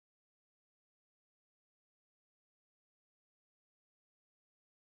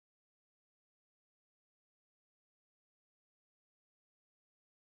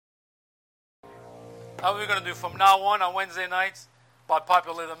How are we going to do from now on Wednesday nights? By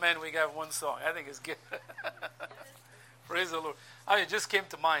Popular Demand, we got one song. I think it's good. Praise the Lord. It just came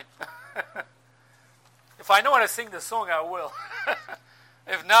to mind. If I know how to sing the song, I will.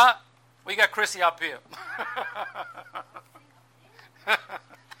 If not, we got Chrissy up here.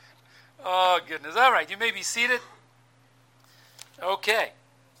 Oh, goodness. All right, you may be seated. Okay.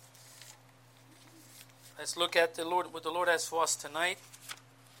 Let's look at the Lord, what the Lord has for us tonight.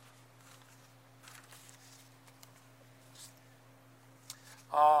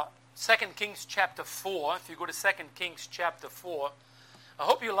 Second Kings chapter 4. If you go to 2 Kings chapter 4, I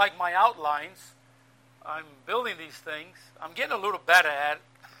hope you like my outlines. I'm building these things. I'm getting a little better at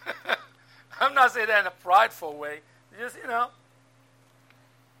it. I'm not saying that in a prideful way. Just,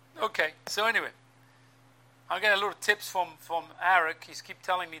 Okay, so anyway. I'm getting a little tips from Eric. He's keep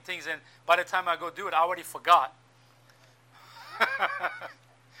telling me things, and by the time I go do it, I already forgot.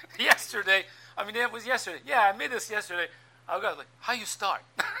 Yesterday, it was yesterday. Yeah, I made this yesterday. I was like, how you start?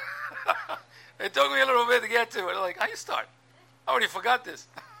 It took me a little bit to get to it. Like, how you start? I already forgot this.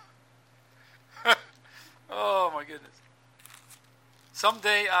 Oh, my goodness.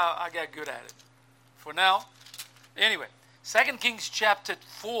 Someday I get good at it. For now, anyway, 2 Kings chapter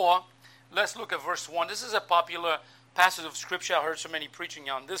 4, let's look at verse 1. This is a popular passage of Scripture. I heard so many preaching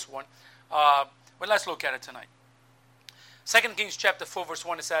on this one. But let's look at it tonight. 2 Kings chapter 4, verse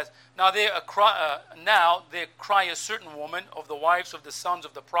 1, it says, Now there cry a certain woman of the wives of the sons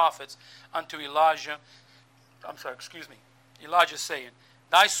of the prophets unto Elijah, Elijah saying,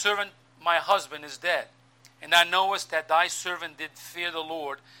 Thy servant my husband is dead, and thou knowest that thy servant did fear the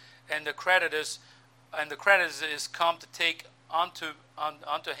Lord, and the creditors is come to take unto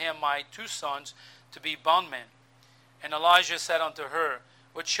him my two sons to be bondmen. And Elijah said unto her,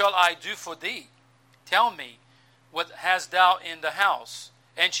 What shall I do for thee? Tell me, what hast thou in the house?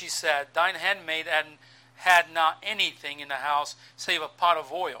 And she said, Thine handmaid had not anything in the house save a pot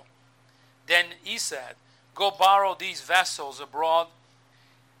of oil. Then he said, Go borrow these vessels abroad,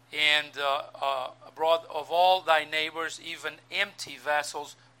 and abroad of all thy neighbors, even empty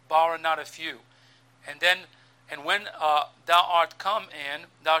vessels, borrow not a few. And when thou art come in,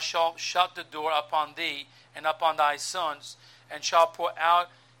 thou shalt shut the door upon thee and upon thy sons, and shalt pour out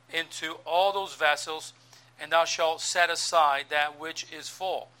into all those vessels, and thou shalt set aside that which is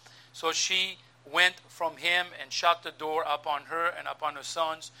full. So she went from him and shut the door upon her and upon her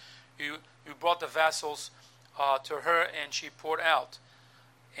sons, who brought the vessels to her, and she poured out.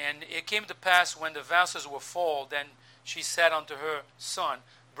 And it came to pass, when the vessels were full, then she said unto her son,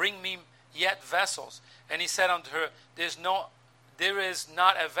 Bring me yet vessels. And he said unto her, There is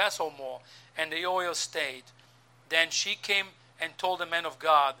not a vessel more. And the oil stayed. Then she came and told the man of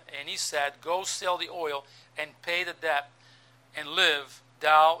God, and he said, Go sell the oil and pay the debt, and live,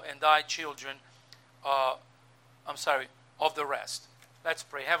 thou and thy children, of the rest. Let's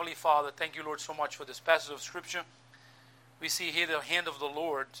pray. Heavenly Father, thank you, Lord, so much for this passage of Scripture. We see here the hand of the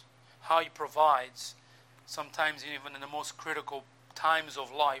Lord, how He provides, sometimes even in the most critical times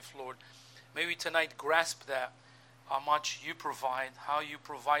of life, Lord. May we tonight grasp that, how much you provide, how you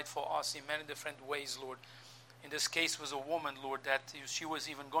provide for us in many different ways, Lord. In this case was a woman, Lord, that she was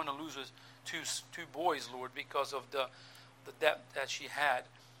even going to lose her two boys, Lord, because of the debt that she had,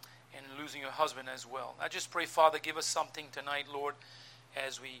 and losing her husband as well. I just pray, Father, give us something tonight, Lord,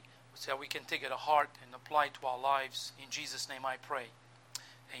 as we can take it to heart and apply it to our lives. In Jesus' name I pray.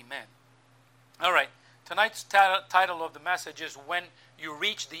 Amen. All right. Tonight's title of the message is When You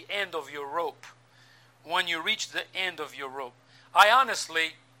Reach the End of Your Rope. When you reach the end of your rope.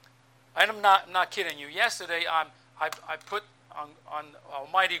 I'm not kidding you. Yesterday, I put on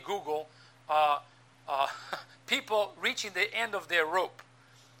Almighty Google people reaching the end of their rope.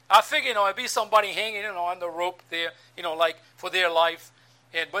 I figured, it'd be somebody hanging, on the rope there, like for their life.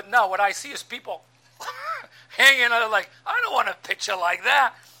 But now what I see is people hanging. I'm like, I don't want a picture like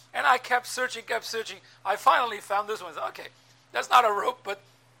that. And I kept searching. I finally found this one. Okay, that's not a rope, but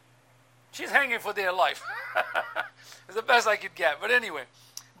she's hanging for dear life. It's the best I could get. But anyway,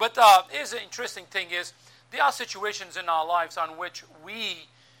 here's the interesting thing is, there are situations in our lives on which we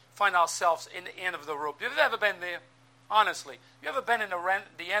find ourselves in the end of the rope. Have you ever been there? Honestly. You ever been in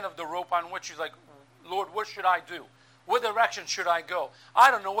the end of the rope on which you're like, Lord, what should I do? What direction should I go?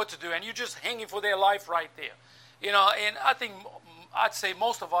 I don't know what to do. And you're just hanging for their life right there. And I think, I'd say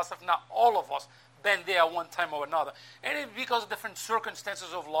most of us, if not all of us, been there one time or another. And it's because of different circumstances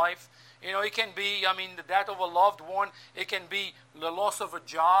of life. It can be, the death of a loved one. It can be the loss of a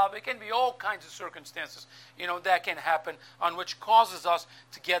job. It can be all kinds of circumstances, that can happen on which causes us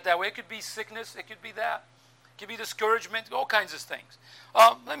to get that way. It could be sickness. It could be that. It could be discouragement. All kinds of things.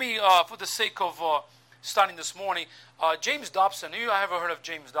 Let me, for the sake of studying this morning. James Dobson, you ever heard of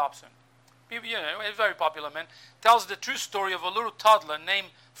James Dobson? People, a very popular man, tells the true story of a little toddler named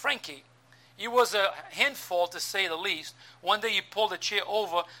Frankie. He was a handful, to say the least. One day he pulled a chair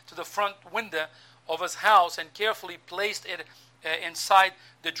over to the front window of his house and carefully placed it inside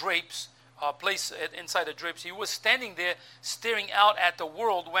the drapes. He was standing there staring out at the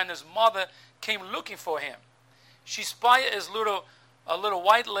world when his mother came looking for him. She spied his little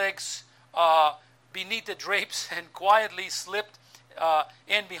white legs beneath the drapes and quietly slipped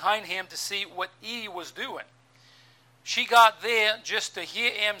in behind him to see what he was doing. She got there just to hear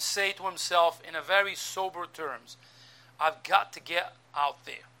him say to himself in a very sober terms, "I've got to get out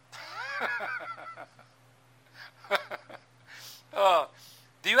there."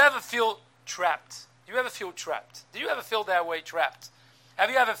 Do you ever feel trapped? Do you ever feel trapped? Do you ever feel that way, trapped?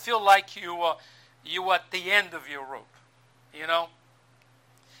 Have you ever feel like you at the end of your rope? You know?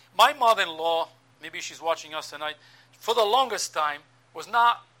 My mother-in-law, maybe she's watching us tonight, for the longest time was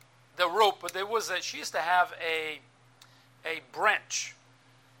not the rope, but she used to have a branch.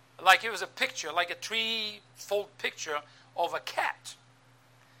 Like it was a picture, like a three-fold picture of a cat.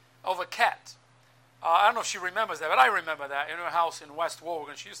 I don't know if she remembers that, but I remember that in her house in West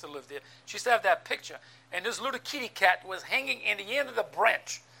Wogan. She used to live there. She used to have that picture. And this little kitty cat was hanging in the end of the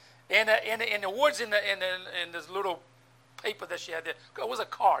branch. In the words in this little paper that she had there, it was a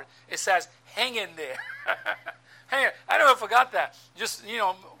card. It says, "Hang in there." I never forgot that. Just,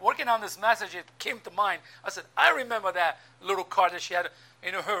 working on this message, it came to mind. I said, I remember that little card that she had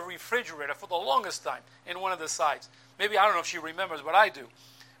in her refrigerator for the longest time in one of the sides. Maybe, I don't know if she remembers, but I do.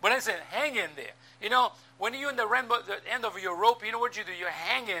 But I said, hang in there. When you're in the end of your rope, you know what you do? You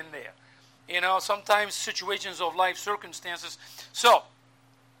hang in there. Sometimes situations of life circumstances. So,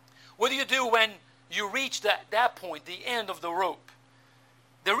 what do you do when you reach that point, the end of the rope?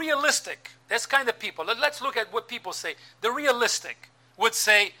 The realistic, that's kind of people. Let's look at what people say. The realistic would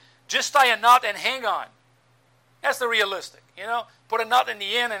say, just tie a knot and hang on. That's the realistic, Put a knot in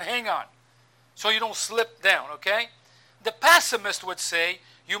the end and hang on so you don't slip down, okay? The pessimist would say,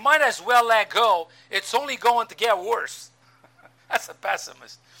 you might as well let go. It's only going to get worse. That's a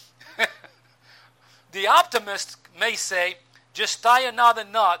pessimist. The optimist may say, just tie another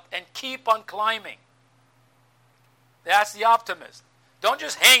knot and keep on climbing. That's the optimist. Don't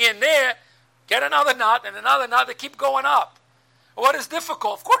just hang in there. Get another knot and another knot to keep going up. What is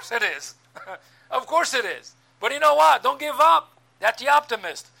difficult? Of course it is. Of course it is. But you know what? Don't give up. That's the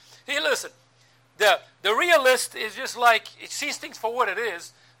optimist. Hey, listen. The realist is just like, it sees things for what it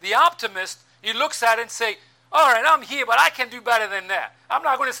is. The optimist, he looks at it and say, all right, I'm here, but I can do better than that. I'm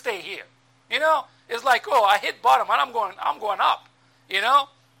not going to stay here. It's like, oh, I hit bottom and I'm going up. You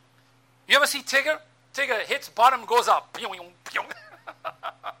ever see Tigger? Tigger hits bottom, goes up.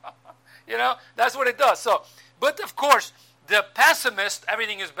 That's what it does. So, but of course, the pessimist,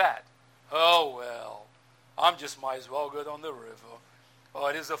 everything is bad. Oh, well, I'm just might as well go down the river. Oh,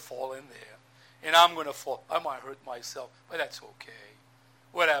 it is a fall in there. And I'm going to fall. I might hurt myself, but that's okay.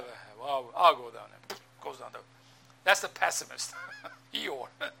 Whatever. I'll go down there. Goes down there. That's the pessimist. Eeyore.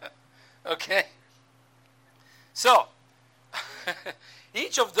 Okay? So,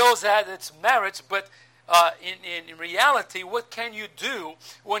 each of those had its merits, but in reality, what can you do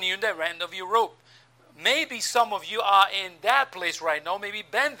when you're in the end of your rope? Maybe some of you are in that place right now, maybe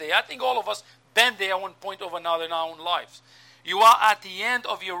been there. I think all of us been there at one point or another in our own lives. You are at the end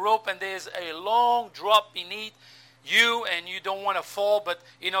of your rope and there's a long drop beneath you and you don't want to fall, but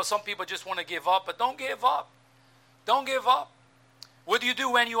some people just want to give up, but don't give up. Don't give up. What do you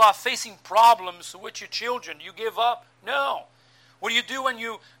do when you are facing problems with your children? You give up? No. What do you do when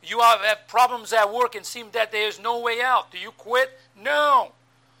you have problems at work and seem that there is no way out? Do you quit? No.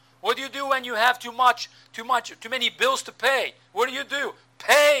 What do you do when you have too many bills to pay? What do?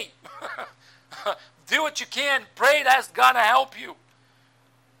 Pay. Do what you can. Pray that's going to help you.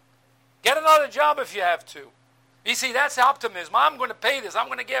 Get another job if you have to. You see, that's optimism. I'm going to pay this. I'm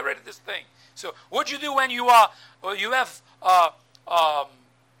going to get rid of this thing. So, what do you do when you have what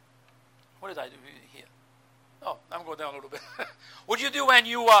did I do here? Oh, I'm going down a little bit. What do you do when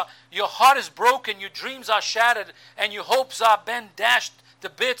your heart is broken, your dreams are shattered, and your hopes are bent, dashed to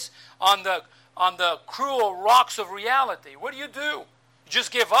bits on the cruel rocks of reality? What do? You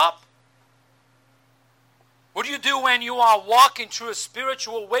just give up? What do you do when you are walking through a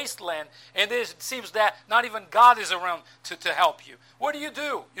spiritual wasteland and it seems that not even God is around to help you? What do?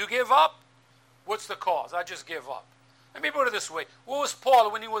 You give up? What's the cause? I just give up. Let me put it this way. What was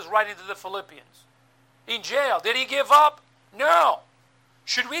Paul when he was writing to the Philippians? In jail. Did he give up? No.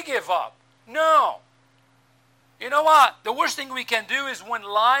 Should we give up? No. You know what? The worst thing we can do is when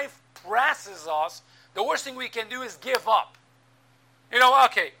life presses us the worst thing we can do is give up. You know,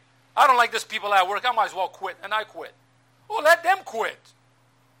 okay, I don't like these people at work. I might as well quit. And I quit. Well, let them quit.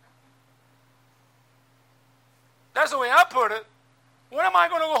 That's the way I put it. When am I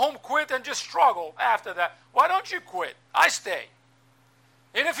going to go home, quit, and just struggle after that? Why don't you quit? I stay.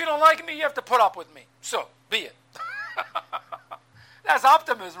 And if you don't like me, you have to put up with me. So, be it. That's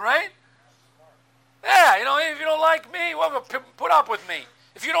optimism, right? Yeah, you know, if you don't like me, well, put up with me.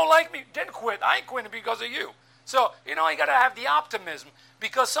 If you don't like me, then quit. I ain't quitting because of you. So, you know, you got to have the optimism.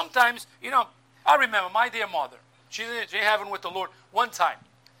 Because sometimes, you know, I remember my dear mother. She's in heaven with the Lord one time.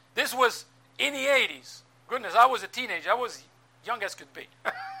 This was in the 80s. Goodness, I was a teenager. I was young as could be.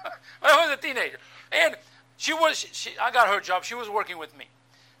 I was a teenager. And I got her job. She was working with me.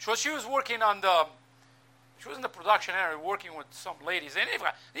 So she was working she was in the production area working with some ladies. And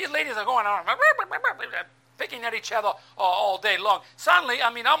these ladies are going around picking at each other all day long. Suddenly,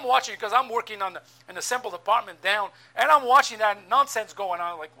 I mean, I'm watching because I'm working in the sample department down, and I'm watching that nonsense going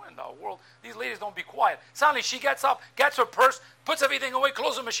on. Like, what in the world? These ladies don't be quiet. Suddenly, she gets up, gets her purse, puts everything away,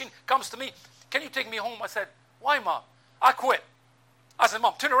 closes the machine, comes to me. Can you take me home? I said, why, Mom? I quit. I said,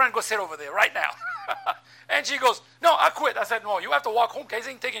 Mom, turn around and go sit over there right now. And she goes, no, I quit. I said, no, you have to walk home. Case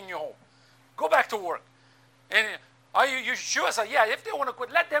ain't taking you home. Go back to work. And are you sure? I said, yeah, if they want to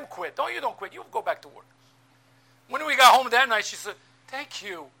quit, let them quit. You don't quit. You go back to work. When we got home that night, she said, thank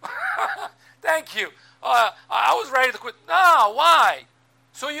you. Thank you. I was ready to quit. No, why?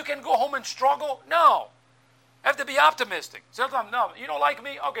 So you can go home and struggle? No. I have to be optimistic. Sometimes, no, you don't like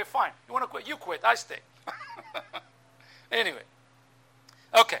me? Okay, fine. You want to quit? You quit. I stay. Anyway.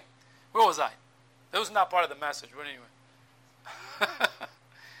 Okay. Where was I? That was not part of the message, but anyway.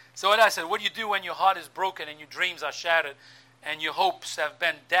 So what I said, what do you do when your heart is broken and your dreams are shattered and your hopes have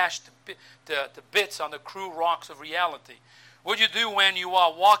been dashed to bits on the cruel rocks of reality? What do you do when you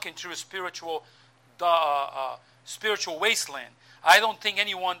are walking through a spiritual wasteland? I don't think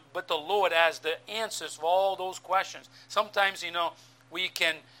anyone but the Lord has the answers for all those questions. Sometimes, you know, we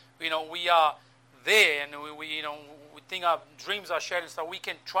are there and we think our dreams are shattered, so we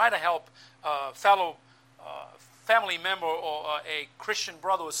can try to help fellow family member or a Christian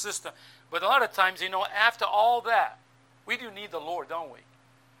brother or sister. But a lot of times, you know, after all that, we do need the Lord, don't we?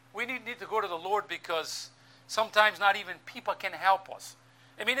 We need to go to the Lord because sometimes not even people can help us.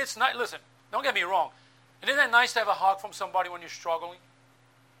 I mean, it's not, listen, don't get me wrong. Isn't that nice to have a hug from somebody when you're struggling?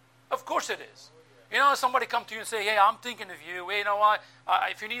 Of course it is. You know, somebody come to you and say, hey, I'm thinking of you. Hey, you know what?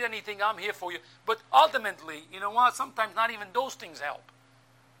 If you need anything, I'm here for you. But ultimately, you know what? Sometimes not even those things help.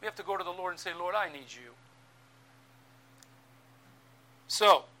 We have to go to the Lord and say, Lord, I need you.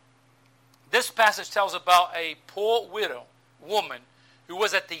 So, this passage tells about a poor widow woman who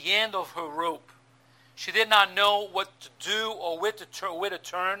was at the end of her rope. She did not know what to do or where to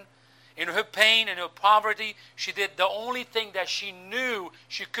turn. In her pain and her poverty, she did the only thing that she knew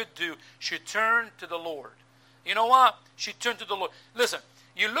she could do. She turned to the Lord. You know what? She turned to the Lord. Listen,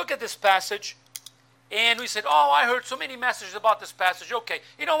 you look at this passage, and we said, oh, I heard so many messages about this passage. Okay,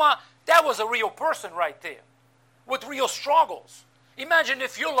 you know what? That was a real person right there with real struggles. Imagine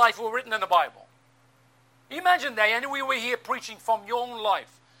if your life were written in the Bible. Imagine that, and we were here preaching from your own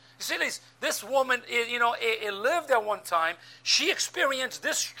life. You see, this woman, you know, lived at one time. She experienced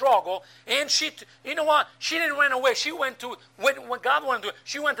this struggle, and she, you know what? She didn't run away. She went to, when God wanted to,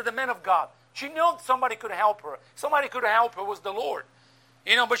 she went to the man of God. She knew somebody could help her. Somebody could help her was the Lord.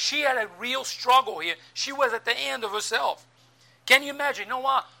 You know, but she had a real struggle here. She was at the end of herself. Can you imagine? You know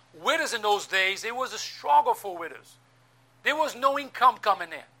what? Widows in those days, it was a struggle for widows. There was no income coming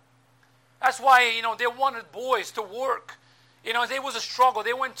in. That's why, you know, they wanted boys to work. You know, there was a struggle.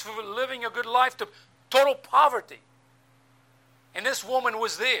 They went from living a good life to total poverty. And this woman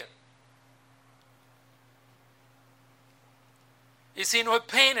was there. You see, in her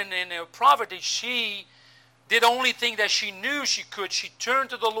pain and in her poverty, she did the only thing that she knew she could. She turned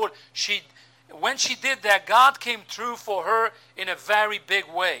to the Lord. When she did that, God came through for her in a very big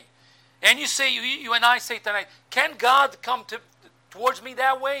way. And you say, you and I say tonight, can God come towards me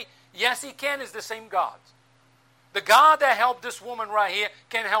that way? Yes, He can. It's the same God. The God that helped this woman right here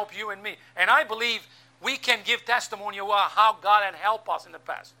can help you and me. And I believe we can give testimony of how God had helped us in the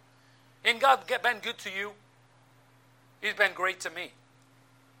past. Ain't God been good to you? He's been great to me.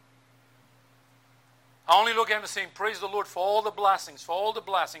 I only look at Him and say, praise the Lord for all the blessings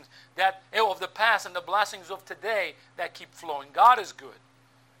that of the past and the blessings of today that keep flowing. God is good.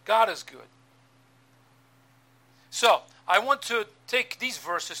 God is good. So, I want to take these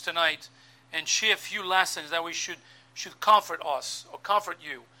verses tonight and share a few lessons that we should comfort us or comfort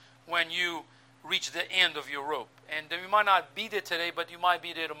you when you reach the end of your rope. And you might not be there today, but you might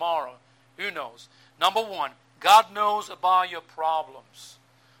be there tomorrow. Who knows? Number one, God knows about your problems.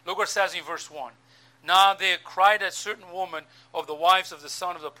 Look what it says in verse 1. Now there cried a certain woman of the wives of the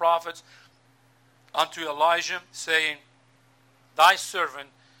son of the prophets unto Elijah, saying, Thy servant,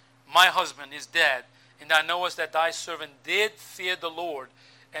 my husband, is dead, and thou knowest that thy servant did fear the Lord,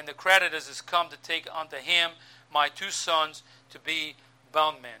 and the creditors is come to take unto him my 2 sons to be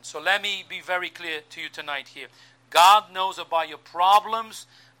bondmen. So let me be very clear to you tonight here. God knows about your problems.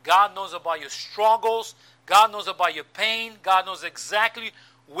 God knows about your struggles. God knows about your pain. God knows exactly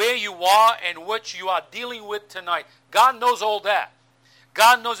where you are and what you are dealing with tonight. God knows all that.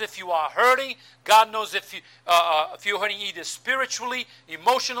 God knows if you are hurting. God knows if you're hurting either spiritually,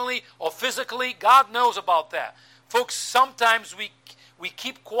 emotionally, or physically. God knows about that. Folks, sometimes we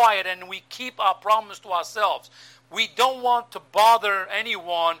keep quiet and we keep our problems to ourselves. We don't want to bother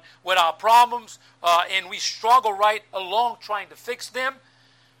anyone with our problems, and we struggle right along trying to fix them.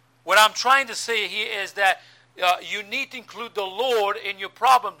 What I'm trying to say here is that you need to include the Lord in your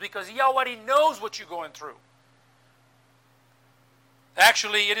problems because He already knows what you're going through.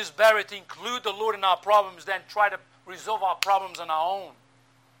 Actually, it is better to include the Lord in our problems than try to resolve our problems on our own.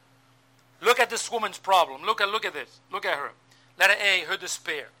 Look at this woman's problem. Look at this. Look at her. Letter A, her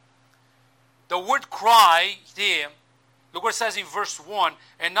despair. The word cry there, look what it says in verse 1.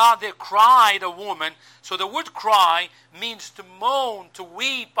 And now there cried a woman. So the word cry means to moan, to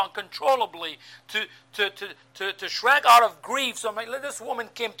weep uncontrollably, to shrug out of grief. So this woman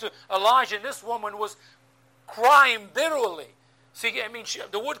came to Elijah, and this woman was crying bitterly. See, I mean,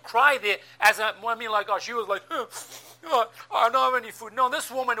 the word cry there, she was like, I don't have any food. No, this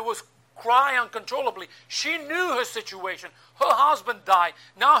woman was crying uncontrollably. She knew her situation. Her husband died.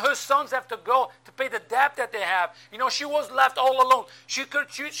 Now her sons have to go to pay the debt that they have. You know, she was left all alone. She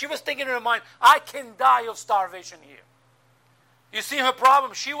was thinking in her mind, I can die of starvation here. You see her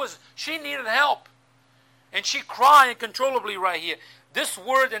problem? She needed help. And she cried uncontrollably right here. This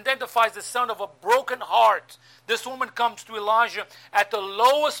word identifies the sound of a broken heart. This woman comes to Elijah at the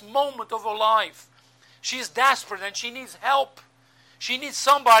lowest moment of her life. She's desperate and she needs help. She needs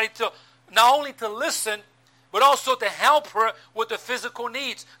somebody to not only to listen, but also to help her with the physical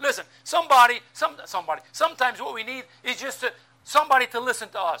needs. Listen, sometimes what we need is just somebody to listen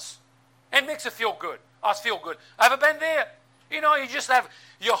to us. It makes us feel good. Ever been there? You know, you just have,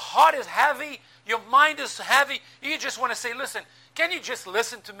 your heart is heavy, your mind is heavy. You just want to say, listen, can you just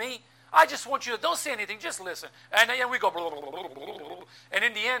listen to me? I just want you to, don't say anything, just listen. And then we go, blah, blah, blah, blah, blah, blah. And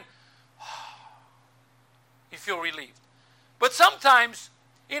in the end, you feel relieved. But sometimes,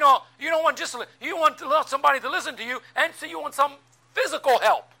 you don't want you want somebody to listen to you, and so you want some physical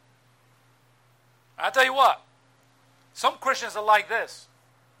help. I tell you what, some Christians are like this.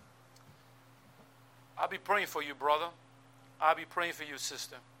 I'll be praying for you, brother. I'll be praying for you,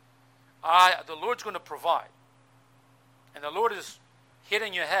 sister. The Lord's going to provide. And the Lord is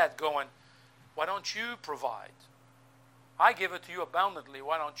hitting your head going, why don't you provide? I give it to you abundantly.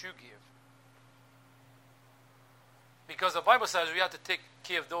 Why don't you give? Because the Bible says we have to take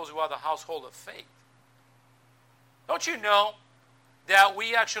care of those who are the household of faith. Don't you know that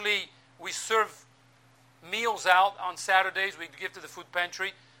we serve meals out on Saturdays? We give to the food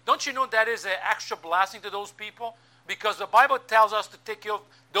pantry. Don't you know that is an extra blessing to those people? Because the Bible tells us to take care of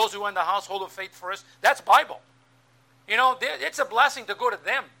those who are in the household of faith first. That's Bible. You know, it's a blessing to go to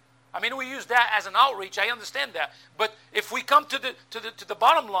them. I mean, we use that as an outreach. I understand that. But if we come to the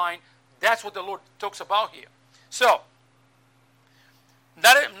bottom line, that's what the Lord talks about here. So,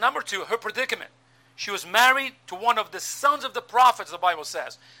 number 2, her predicament. She was married to one of the sons of the prophets, the Bible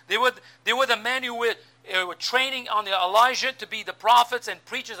says. They were the men who were training on Elijah to be the prophets and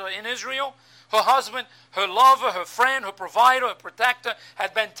preachers in Israel. Her husband, her lover, her friend, her provider, her protector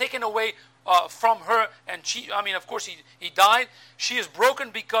had been taken away from her, and of course he died. She is broken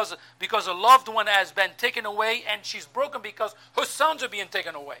because a loved one has been taken away, and she's broken because her sons are being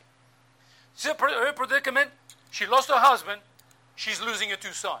taken away. See her predicament? She lost her husband. She's losing her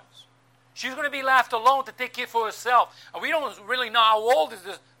 2 sons. She's going to be left alone to take care for herself. And we don't really know how old is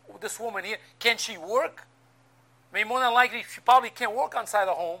this woman here. Can she work? I mean, more than likely, she probably can't work outside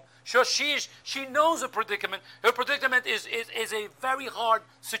the home. So she knows her predicament. Her predicament is a very hard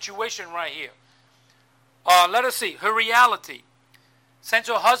situation right here. Let us see. Her reality. Since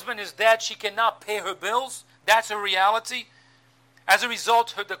her husband is dead, she cannot pay her bills. That's her reality. As a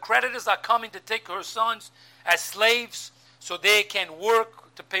result, the creditors are coming to take her sons as slaves so they can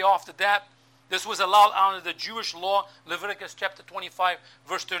work to pay off the debt. This was allowed under the Jewish law, Leviticus chapter 25,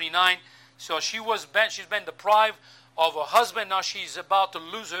 verse 39. So she's been deprived of her husband. Now she's about to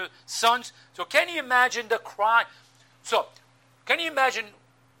lose her sons. So can you imagine the cry? So can you imagine,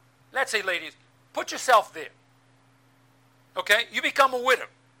 let's say ladies, Put yourself there. Okay? You become a widow.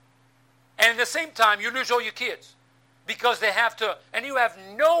 And at the same time, you lose all your kids. Because they have to, and you have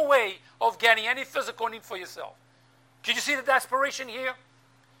no way of getting any physical need for yourself. Did you see the desperation here?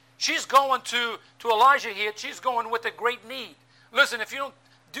 She's going to Elijah here. She's going with a great need. Listen, if you don't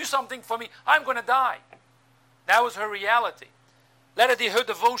do something for me, I'm going to die. That was her reality. Let it be her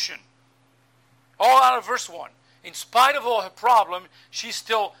devotion. All out of verse 1. In spite of all her problem, she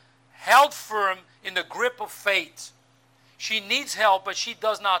still held firm in the grip of faith. She needs help, but she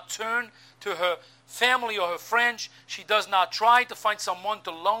does not turn to her family or her friends. She does not try to find someone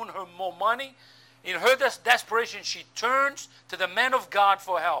to loan her more money. In her desperation, she turns to the man of God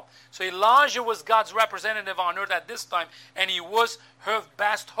for help. So Elijah was God's representative on earth at this time, and he was her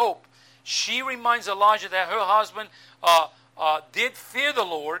best hope. She reminds Elijah that her husband did fear the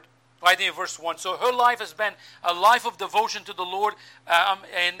Lord, right in verse 1. So her life has been a life of devotion to the Lord,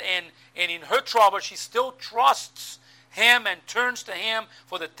 and in her trouble, she still trusts Him and turns to Him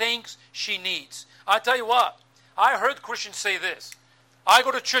for the things she needs. I tell you what, I heard Christians say this. I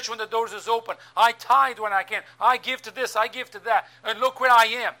go to church when the doors is open. I tithe when I can. I give to this, I give to that. And look where I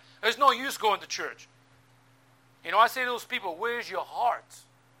am. There's no use going to church. You know, I say to those people, where's your heart?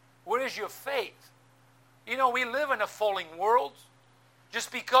 Where is your faith? You know, we live in a falling world.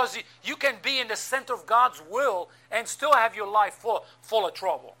 Just because you can be in the center of God's will and still have your life full of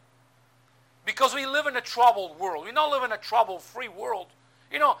trouble. Because we live in a troubled world. We don't live in a trouble-free world.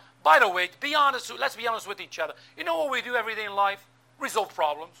 You know, by the way, let's be honest with each other. You know what we do every day in life? Resolve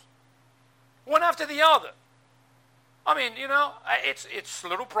problems. One after the other. I mean, you know, it's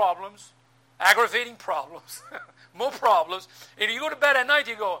little problems, aggravating problems, more problems. And you go to bed at night,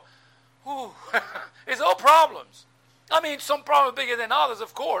 you go, ooh, it's all problems. I mean, some problems bigger than others,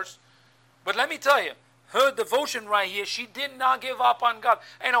 of course. But let me tell you, her devotion right here, she did not give up on God.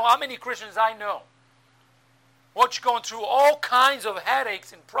 You know, how many Christians I know? What you're going through all kinds of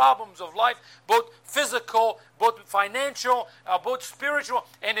headaches and problems of life, both physical, both financial, both spiritual,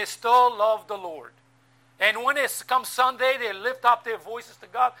 and they still love the Lord. And when it comes Sunday, they lift up their voices to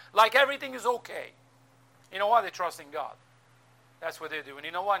God like everything is okay. You know why? They trust in God. That's what they do. And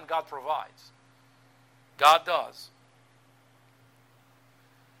you know what? And God provides. God does.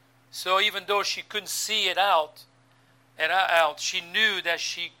 So even though she couldn't see it out, she knew that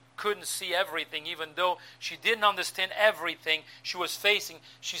she couldn't see everything. Even though she didn't understand everything she was facing,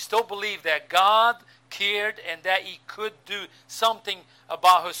 she still believed that God cared and that He could do something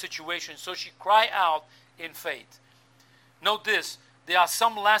about her situation. So she cried out in faith. Note this, there are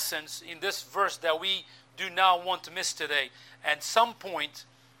some lessons in this verse that we do not want to miss today. At some point,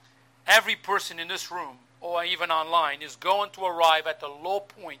 every person in this room or even online is going to arrive at the low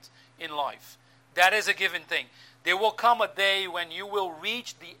point in life. That is a given thing. There will come a day when you will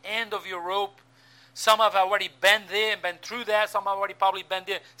reach the end of your rope. Some have already been there and been through that. Some have already probably been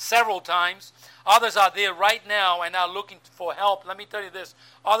there several times. Others are there right now and are looking for help. Let me tell you this.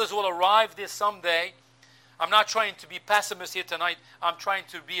 Others will arrive there someday. I'm not trying to be pessimist here tonight. I'm trying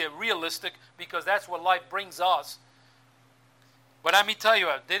to be realistic because that's what life brings us. But let me tell you,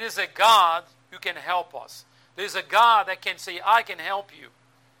 there is a God who can help us. There is a God that can say, I can help you.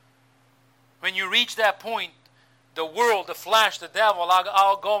 When you reach that point, the world, the flesh, the devil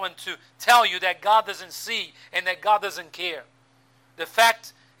are going to tell you that God doesn't see and that God doesn't care. The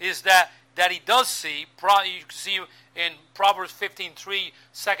fact is that He does see. You can see in Proverbs 15:3,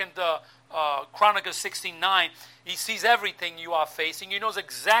 2 Chronicles 16:9, He sees everything you are facing. He knows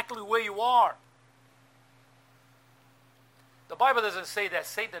exactly where you are. The Bible doesn't say that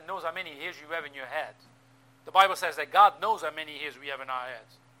Satan knows how many hairs you have in your head. The Bible says that God knows how many hairs we have in our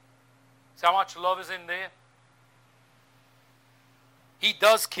heads. See how much love is in there? He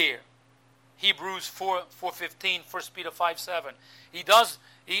does care. Hebrews 4:15, 1 Peter 5:7.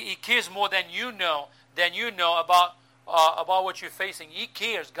 He cares more than you know about what you're facing. He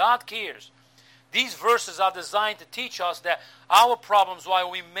cares. God cares. These verses are designed to teach us that our problems, while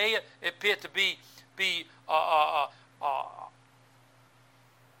we may appear to be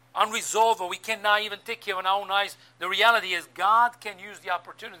unresolved, or we cannot even take care of our own eyes, the reality is God can use the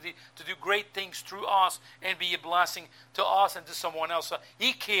opportunity to do great things through us and be a blessing to us and to someone else. So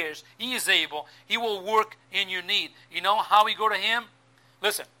He cares. He is able. He will work in your need. You know how we go to Him?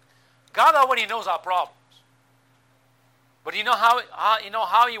 Listen, God already knows our problems. But you know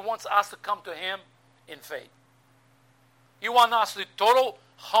how He wants us to come to Him? In faith. He wants us to total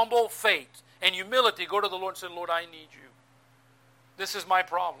humble faith and humility go to the Lord and say, Lord, I need you. This is my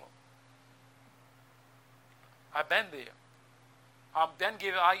problem. I've been there.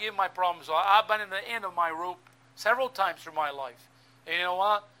 I give my problems. I've been at the end of my rope several times through my life. And you know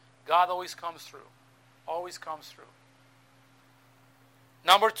what? God always comes through. Always comes through.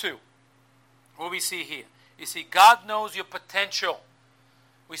 Number 2, what we see here. You see, God knows your potential.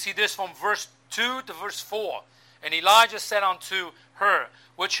 We see this from verse 2 to verse 4. And Elijah said unto her,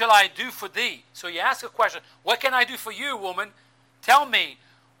 what shall I do for thee? So you ask a question, what can I do for you, woman? Tell me,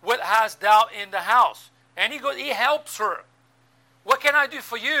 what hast thou in the house? And he helps her. What can I do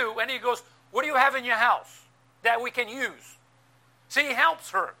for you? And he goes, what do you have in your house that we can use? See, he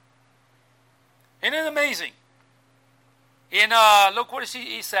helps her. Isn't it amazing? Look what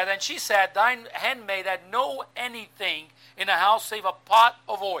he said. And she said, thine handmaid had no anything in the house save a pot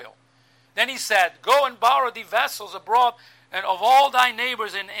of oil. Then he said, go and borrow the vessels abroad, and of all thy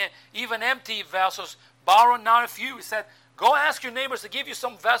neighbors, and even empty vessels, borrow not a few. He said, go ask your neighbors to give you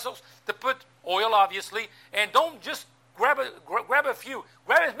some vessels to put oil, obviously, and don't just grab a few.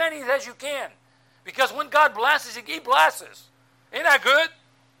 Grab as many as you can. Because when God blesses, he blesses. Ain't that good?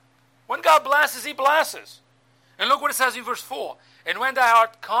 When God blesses, he blesses. And look what it says in verse 4. And when thou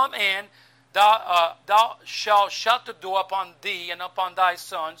art come in, thou shalt shut the door upon thee and upon thy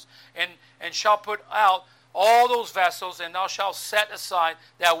sons, and shalt put out all those vessels, and thou shalt set aside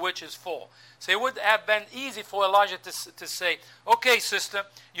that which is full. So it would have been easy for Elijah to say, okay, sister,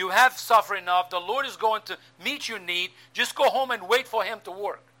 you have suffered enough. The Lord is going to meet your need. Just go home and wait for him to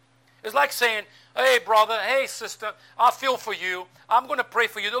work. It's like saying, hey, brother, hey, sister, I feel for you. I'm going to pray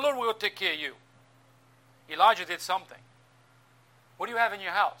for you. The Lord will take care of you. Elijah did something. What do you have in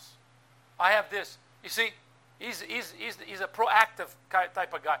your house? I have this. You see, he's a proactive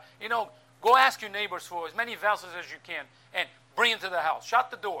type of guy. You know, go ask your neighbors for as many vessels as you can and bring it to the house. Shut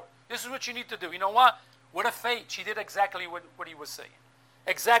the door. This is what you need to do. You know what? With a faith, she did exactly what he was saying.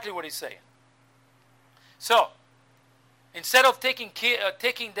 Exactly what he's saying. So, instead of taking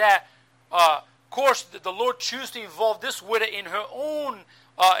that course, the Lord chose to involve this widow in her own,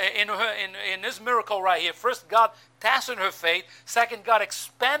 in this miracle right here. First, God tested her faith. Second, God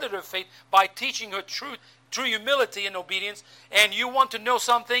expanded her faith by teaching her true humility and obedience. And you want to know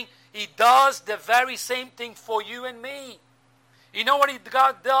something? He does the very same thing for you and me. You know what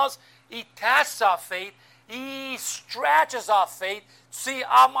God does? He tests our faith. He stretches our faith. See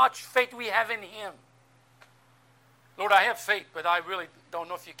how much faith we have in him. Lord, I have faith, but I really don't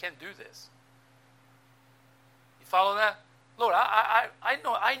know if you can do this. You follow that? Lord, I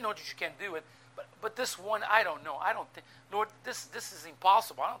know that you can do it, but this one, I don't know. I don't think, Lord, this is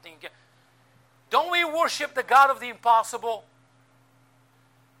impossible. I don't think you can. Don't we worship the God of the impossible?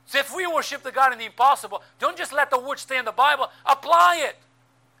 So if we worship the God of the impossible, don't just let the word stay in the Bible. Apply it.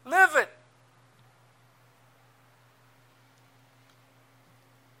 Live it.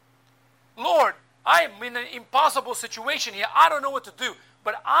 Lord, I am in an impossible situation here. I don't know what to do,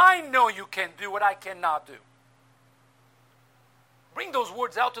 but I know you can do what I cannot do. Bring those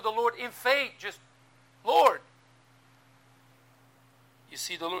words out to the Lord in faith. Just, Lord.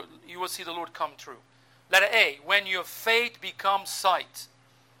 You will see the Lord come through. Letter A, when your faith becomes sight.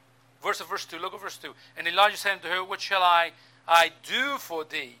 Verse 2, look at verse 2. And Elijah said unto her, what shall I do for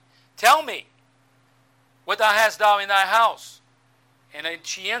thee? Tell me, what hast thou in thy house? And then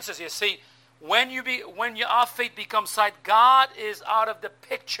she answers here, see, when our faith becomes sight, God is out of the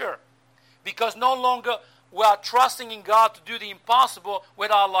picture. Because no longer we are trusting in God to do the impossible with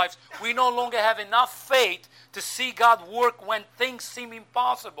our lives. We no longer have enough faith to see God work when things seem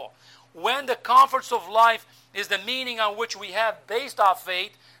impossible. When the comforts of life is the meaning on which we have based our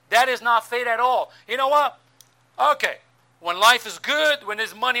faith, that is not faith at all. You know what? Okay. When life is good, when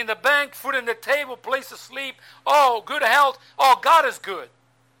there's money in the bank, food on the table, place to sleep, oh, good health, oh, God is good.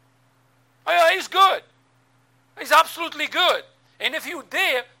 Oh, yeah, he's good. He's absolutely good. And if you're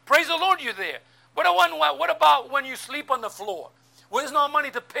there, praise the Lord you're there. But what about when you sleep on the floor? When there's no money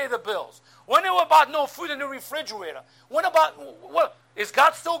to pay the bills? What about no food in the refrigerator? What is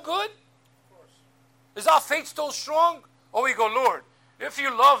God still good? Of course. Is our faith still strong? Or we go, Lord, if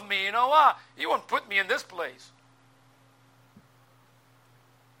you love me, you know what? You won't put me in this place.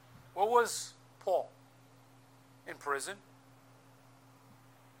 What was Paul? In prison?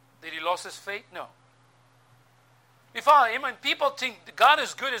 Did he lose his faith? No. People think God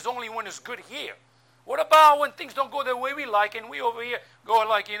is good is only when it's good here. What about when things don't go the way we like and we over here go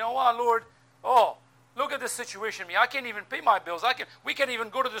like, you know what, Lord, oh, look at this situation. I can't even pay my bills. We can't even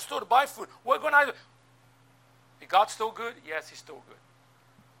go to the store to buy food. What can I do? Is God still good? Yes, he's still good.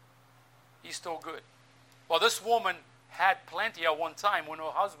 He's still good. Well, this woman had plenty at one time when her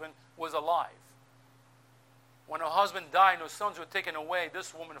husband was alive. When her husband died and her sons were taken away,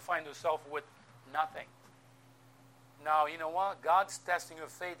 this woman found herself with nothing. Now, you know what? God's testing her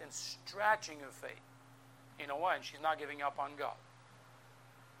faith and stretching her faith. You know what? And she's not giving up on God.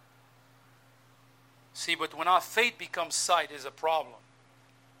 See, but when our faith becomes sight is a problem.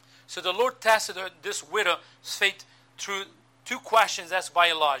 So the Lord tested this widow's faith through two questions asked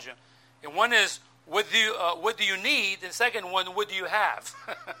by Elijah. And one is, what do you need? And the second one, what do you have?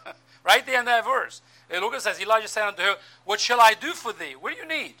 Right there in that verse. And look, it says, Elijah said unto her, what shall I do for thee? What do you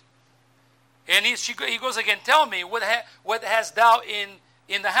need? And he goes again, tell me, what hast thou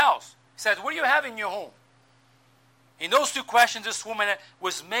in the house? He said, what do you have in your home? In those two questions, this woman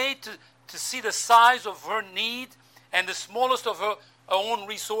was made to see the size of her need and the smallest of her own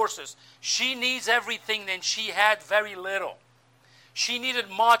resources. She needs everything, and she had very little. She needed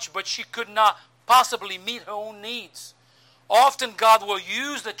much, but she could not possibly meet her own needs. Often God will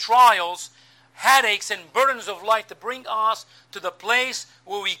use the trials, headaches, and burdens of life to bring us to the place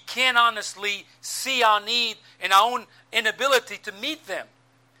where we can honestly see our need and our own inability to meet them.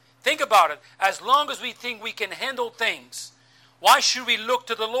 Think about it. As long as we think we can handle things, why should we look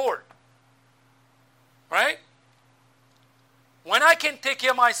to the Lord? Right? When I can take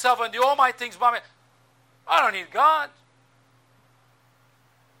care of myself and do all my things by me, I don't need God.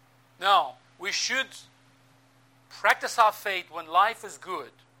 No, we should practice our faith when life is good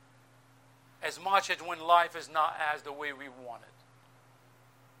as much as when life is not as the way we want it.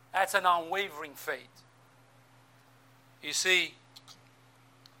 That's an unwavering faith. You see,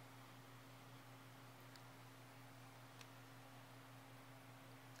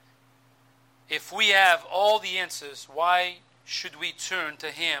 if we have all the answers, why should we turn to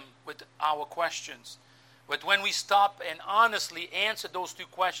Him with our questions? But when we stop and honestly answer those two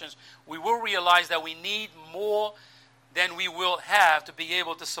questions, we will realize that we need more than we will have to be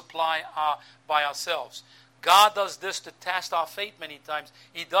able to supply by ourselves. God does this to test our faith many times.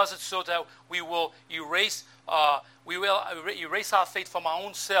 He does it so that we will erase our faith from our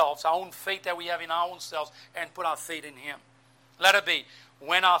own selves, our own faith that we have in our own selves, and put our faith in Him. Let it be.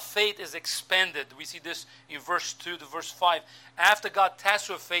 When our faith is expanded, we see this in verse 2 to verse 5. After God tests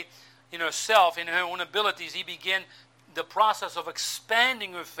her faith in herself, in her own abilities, He began the process of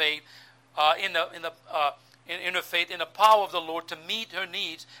expanding her faith in her faith, in the power of the Lord to meet her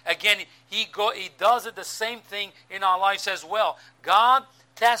needs. Again, He does it the same thing in our lives as well. God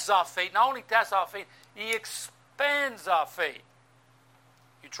tests our faith. Not only tests our faith, He expands our faith.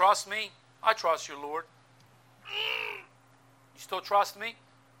 You trust me? I trust you, Lord. You still trust me?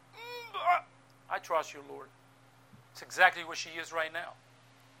 I trust you, Lord. It's exactly what she is right now.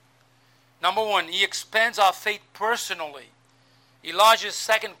 Number one, He expands our faith personally. Elijah's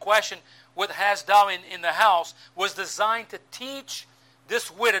second question, what hast thou in the house, was designed to teach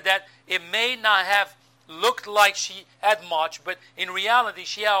this widow that it may not have looked like she had much, but in reality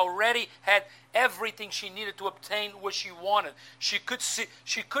she already had everything she needed to obtain what she wanted. She couldn't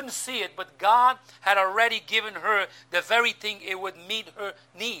see it, but God had already given her the very thing it would meet her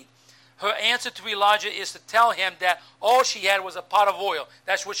need. Her answer to Elijah is to tell him that all she had was a pot of oil.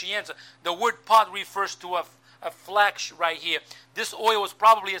 That's what she answered. The word pot refers to a flax right here. This oil was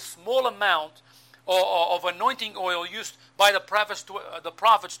probably a small amount of anointing oil used by the prophets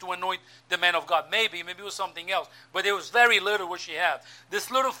to anoint the man of God. Maybe it was something else. But there was very little what she had.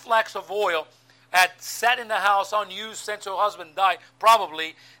 This little flax of oil had sat in the house unused since her husband died,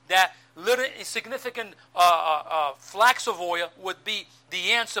 probably. That little insignificant flax of oil would be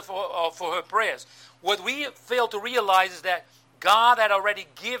the answer for her prayers. What we fail to realize is that God had already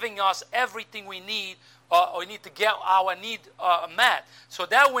given us everything we need, or need to get our need met. So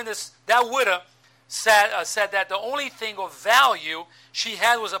that widow said that the only thing of value she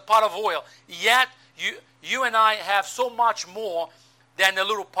had was a pot of oil. Yet you and I have so much more than a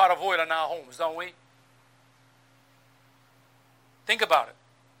little pot of oil in our homes, don't we? Think about it.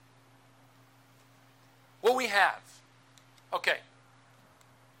 What we have. Okay.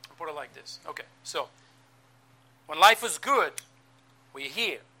 I'll put it like this. Okay. So, when life is good, we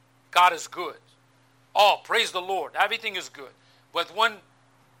hear God is good. Oh, praise the Lord. Everything is good. But when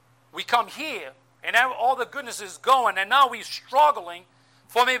we come here and all the goodness is going, and now we're struggling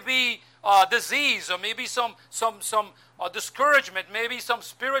for maybe disease, or maybe some discouragement, maybe some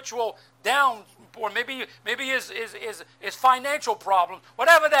spiritual down, or maybe is financial problem,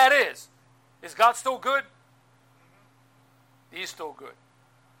 whatever that is God still good? He's still good.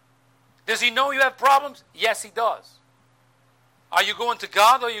 Does He know you have problems? Yes, He does. Are you going to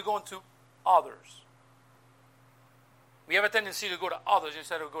God, or are you going to others? We have a tendency to go to others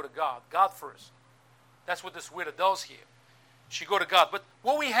instead of go to God. God first. That's what this widow does here. She go to God. But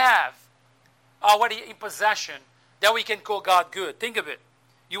what we have already in possession that we can call God good. Think of it.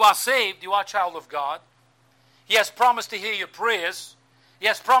 You are saved. You are a child of God. He has promised to hear your prayers. He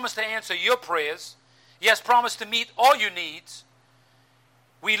has promised to answer your prayers. He has promised to meet all your needs.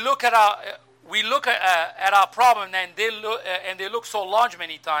 We look at we look at our problem and they look so large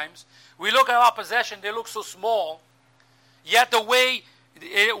many times. We look at our possession, they look so small. Yet the way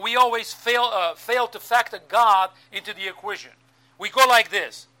we always fail to factor God into the equation. We go like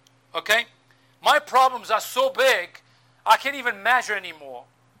this, okay? My problems are so big, I can't even measure anymore.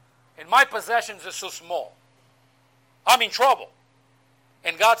 And my possessions are so small. I'm in trouble.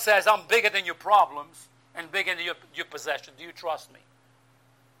 And God says, I'm bigger than your problems and bigger than your possessions. Do you trust me?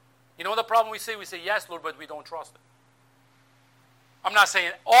 You know the problem we say? We say, yes, Lord, but we don't trust him. I'm not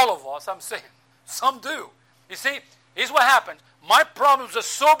saying all of us. I'm saying some do. You see, here's what happens. My problems are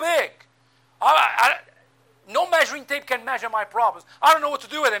so big. No measuring tape can measure my problems. I don't know what to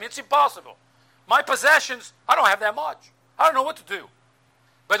do with them. It's impossible. My possessions, I don't have that much. I don't know what to do.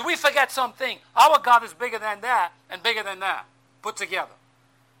 But we forget something. Our God is bigger than that and bigger than that put together.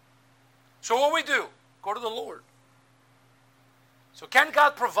 So what we do? Go to the Lord. So can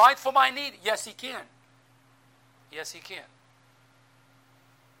God provide for my need? Yes, he can. Yes, he can.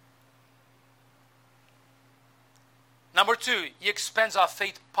 Number 2, he expends our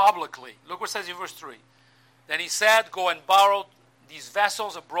faith publicly. Look what it says in verse 3. Then he said, go and borrow these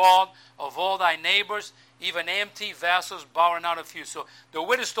vessels abroad of all thy neighbors, even empty vessels, borrow not a few. So the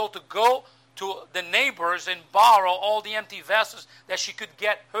widow is told to go to the neighbors and borrow all the empty vessels that she could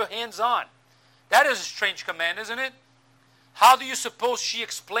get her hands on. That is a strange command, isn't it? How do you suppose she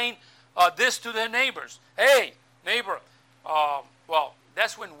explained this to the neighbors? Hey, neighbor, well,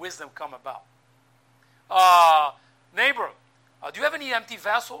 that's when wisdom come about. Neighbor, do you have any empty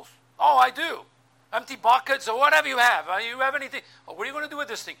vessels? Oh, I do. Empty buckets or whatever you have. You have anything? Oh, what are you going to do with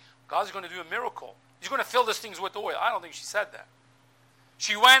this thing? God's going to do a miracle. He's going to fill these things with oil. I don't think she said that.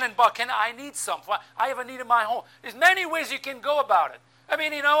 She went and bought, I need some. I have a need in my home. There's many ways you can go about it. I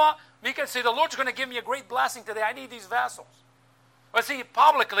mean, you know what? We can say, the Lord's going to give me a great blessing today. I need these vessels. But see,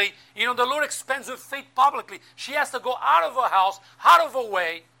 publicly, the Lord expends her faith publicly. She has to go out of her house, out of her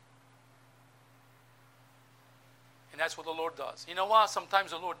way. And that's what the Lord does. You know what?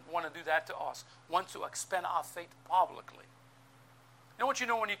 Sometimes the Lord wants to do that to us. Wants to expend our faith publicly. You know what you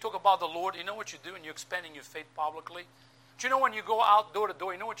know when you talk about the Lord? You know what you do when you're expending your faith publicly? Do you know when you go out door to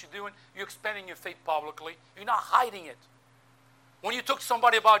door, you know what you're doing? You're expending your faith publicly. You're not hiding it. When you talk to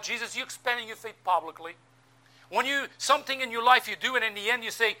somebody about Jesus, you're expending your faith publicly. When something in your life you do, and in the end you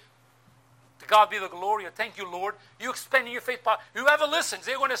say, to God be the glory, or thank you, Lord, you're expending your faith publicly. Whoever listens,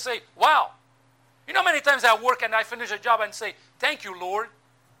 they're going to say, wow. You know many times I work and I finish a job and say, thank you, Lord.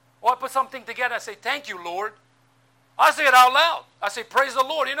 Or I put something together and say, thank you, Lord. I say it out loud. I say, praise the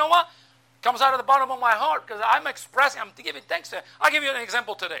Lord. You know what? It comes out of the bottom of my heart because I'm giving thanks to him. I'll give you an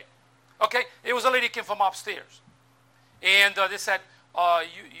example today. Okay? It was a lady came from upstairs. And they said,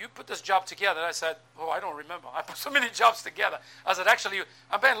 you put this job together. I said, oh, I don't remember. I put so many jobs together. I said, actually,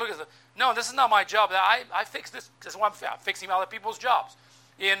 Ben, look at this. No, this is not my job. I fixed this. This is why I'm fixing other people's jobs.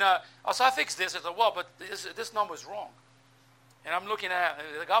 And so I fixed this. I said, well, but this number is wrong. And I'm looking at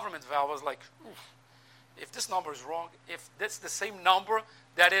the government valve. I was like, if this number is wrong, if that's the same number,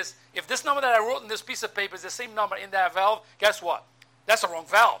 if this number that I wrote in this piece of paper is the same number in that valve, guess what? That's the wrong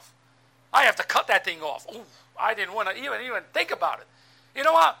valve. I have to cut that thing off. Ooh, I didn't want to even think about it. You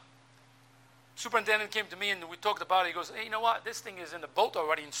know what? Superintendent came to me and we talked about it. He goes, hey, you know what? This thing is in the boat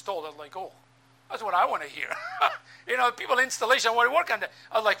already installed. I was like, oh, that's what I want to hear. People installation want to work on that.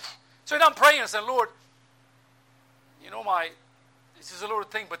 I was like, so I'm praying and saying, Lord, this is a little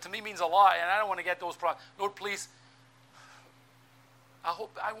thing, but to me means a lot, and I don't want to get those problems. Lord, please,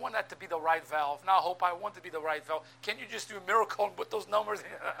 I want that to be the right valve. Now I want to be the right valve. Can you just do a miracle and put those numbers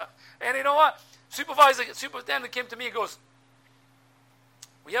in? And you know what? Superintendent came to me and goes,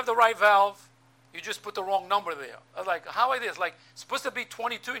 we have the right valve. You just put the wrong number there. I was like, how is this? Like, it's supposed to be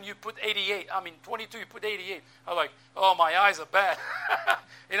 22 and you put 88. 22, you put 88. I was like, oh, my eyes are bad.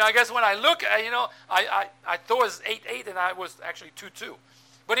 I guess when I look, I thought it was 88 and I was actually 22.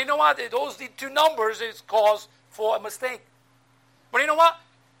 But you know what? Those two numbers is cause for a mistake. But you know what?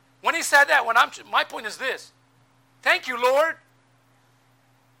 When he said that, my point is this. Thank you, Lord.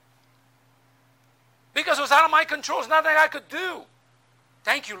 Because it was out of my control. It's nothing I could do.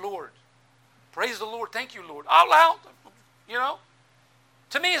 Thank you, Lord. Praise the Lord. Thank you, Lord. Out loud,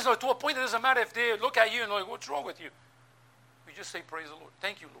 To me, it's to a point that doesn't matter if they look at you and like, what's wrong with you? We just say, praise the Lord.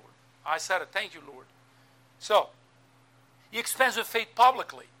 Thank you, Lord. I said it. Thank you, Lord. So, he expends her faith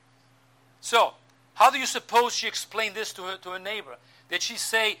publicly. So, how do you suppose she explained this to her neighbor? Did she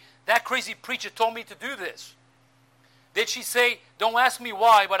say, that crazy preacher told me to do this? Did she say, don't ask me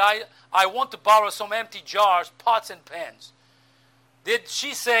why, but I want to borrow some empty jars, pots, and pans? Did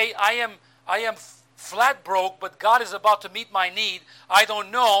she say, I am flat broke, but God is about to meet my need. I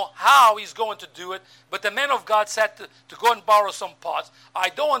don't know how he's going to do it, but the man of God said to go and borrow some pots. I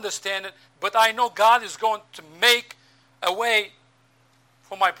don't understand it, but I know God is going to make a way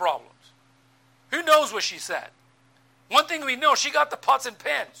for my problems. Who knows what she said? One thing we know, she got the pots and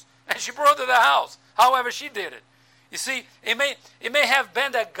pans, and she brought it to the house. However she did it. You see, it may have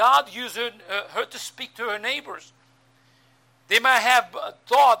been that God used her to speak to her neighbors. They might have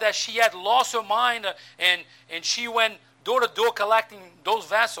thought that she had lost her mind and she went door to door collecting those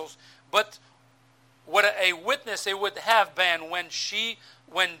vessels. But what a witness it would have been when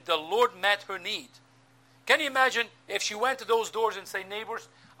the Lord met her need. Can you imagine if she went to those doors and say, neighbors,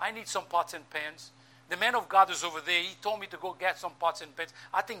 I need some pots and pans. The man of God is over there. He told me to go get some pots and pans.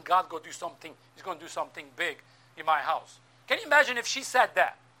 I think God go do something. He's going to do something big in my house. Can you imagine if she said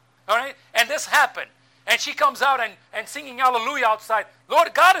that? All right? And this happened. And she comes out and singing hallelujah outside.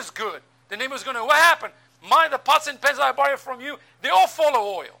 Lord, God is good. The neighbor's going to, what happened? The pots and pans I borrowed from you, they all full of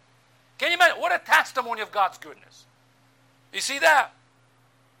oil. Can you imagine? What a testimony of God's goodness. You see that?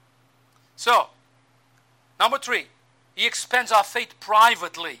 So, number 3, he expends our faith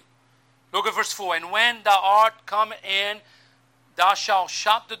privately. Look at verse 4. And when thou art come in, thou shalt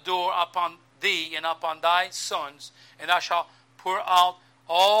shut the door upon thee and upon thy sons, and thou shalt pour out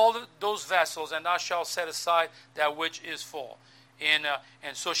all those vessels, and thou shalt set aside that which is full. And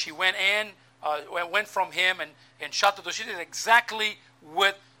so she went in, went from him and shut the door. She did exactly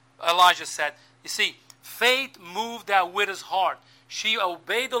what Elijah said. You see, faith moved that widow's heart. She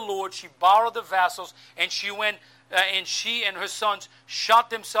obeyed the Lord. She borrowed the vessels, and she went, and she and her sons shut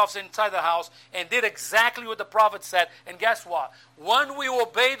themselves inside the house and did exactly what the prophet said. And guess what? When we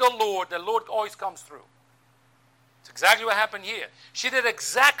obey the Lord always comes through. It's exactly what happened here. She did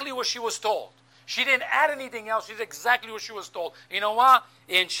exactly what she was told. She didn't add anything else. She did exactly what she was told. You know what?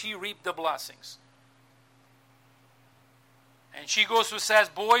 And she reaped the blessings. And she goes to says,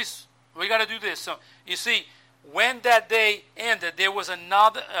 boys, we got to do this. So you see, when that day ended, there was a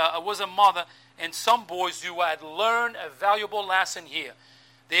mother and some boys who had learned a valuable lesson here.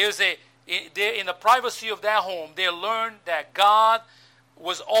 In the privacy of their home, they learned that God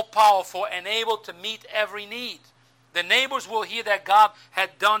was all-powerful and able to meet every need. The neighbors will hear that God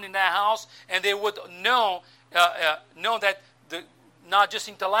had done in their house, and they would know that not just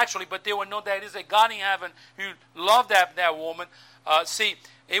intellectually, but they would know that there is a God in heaven who loved that woman. See,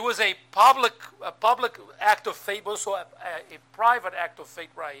 it was a public act of faith, but also a private act of faith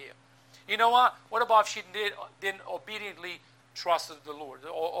right here. You know what? What about if she didn't obediently trust the Lord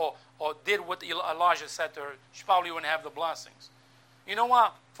or did what Elijah said to her? She probably wouldn't have the blessings. You know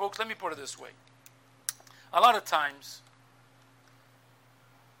what, folks? Let me put it this way. A lot of times,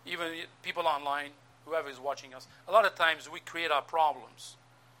 even people online, whoever is watching us, a lot of times we create our problems.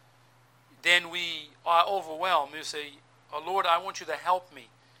 Then we are overwhelmed. We say, oh, Lord, I want you to help me.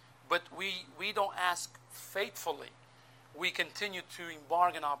 But we don't ask faithfully. We continue to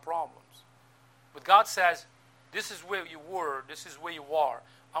embark in our problems. But God says, this is where you were, this is where you are.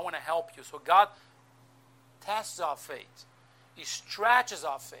 I want to help you. So God tests our faith. He stretches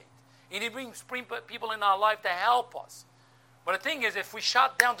our faith. And He brings people in our life to help us. But the thing is, if we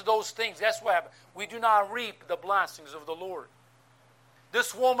shut down to those things, guess what happens? We do not reap the blessings of the Lord.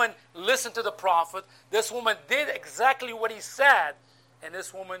 This woman listened to the prophet. This woman did exactly what he said. And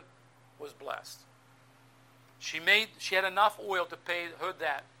this woman was blessed. She had enough oil to pay her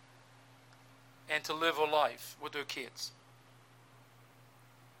debt and to live her life with her kids.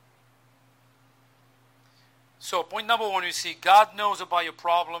 So point number 1, you see, God knows about your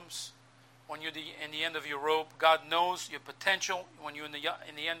problems when you're in the end of your rope. God knows your potential when you're in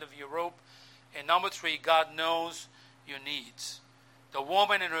the end of your rope. And number 3, God knows your needs. The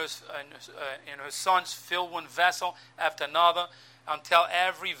woman and her sons filled one vessel after another until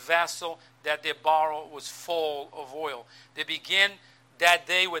every vessel that they borrowed was full of oil. They began that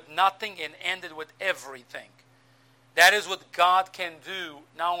day with nothing and ended with everything. That is what God can do,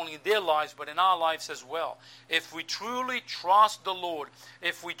 not only in their lives, but in our lives as well. If we truly trust the Lord,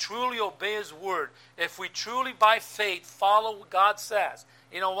 if we truly obey His word, if we truly by faith follow what God says,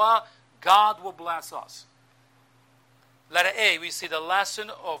 you know what? God will bless us. Letter A, we see the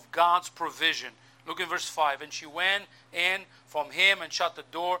lesson of God's provision. Look at verse 5. And she went in from him and shut the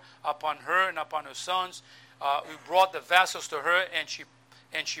door upon her and upon her sons. We brought the vessels to her, and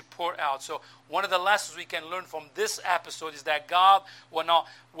she poured out. So one of the lessons we can learn from this episode is that God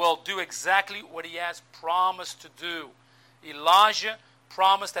will do exactly what He has promised to do. Elijah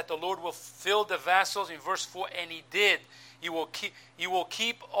promised that the Lord will fill the vessels in verse 4, and He did. He will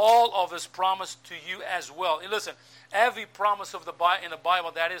keep all of His promise to you as well. And listen, every promise of in the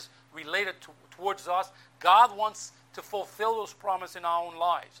Bible that is related towards us, God wants to fulfill those promises in our own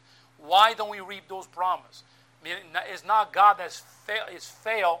lives. Why don't we reap those promises? I mean, it's not God that's failed.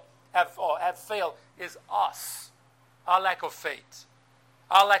 It's us. Our lack of faith,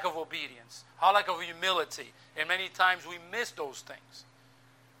 our lack of obedience, our lack of humility. And many times we miss those things.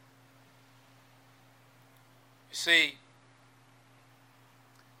 You see,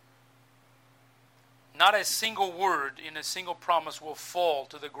 not a single word in a single promise will fall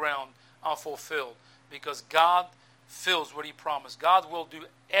to the ground unfulfilled, because God fulfills what He promised. God will do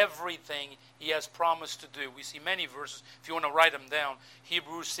everything He has promised to do. We see many verses, if you want to write them down.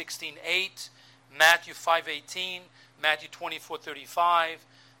 Hebrews 16:8, Matthew 5:18, Matthew 24:35,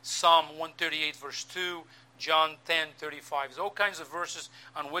 Psalm 138 verse 2, John 10:35. There's all kinds of verses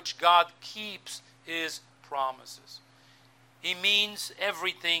on which God keeps His promises. He means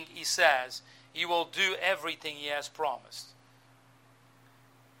everything He says. He will do everything He has promised.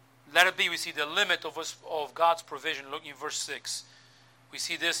 Let it be, we see the limit of God's provision. Look in verse 6. We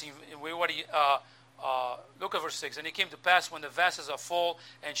see this. Look at verse 6. And it came to pass when the vessels are full,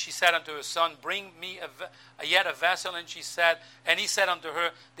 and she said unto her son, Bring me yet a vessel. And he said unto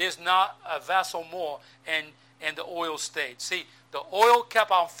her, There's not a vessel more. And the oil stayed. See, the oil kept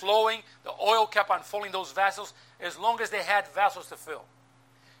on flowing. The oil kept on filling those vessels as long as they had vessels to fill.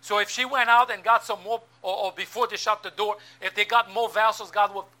 So if she went out and got some more, or before they shut the door, if they got more vessels,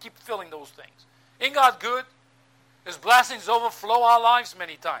 God will keep filling those things. Ain't God good? His blessings overflow our lives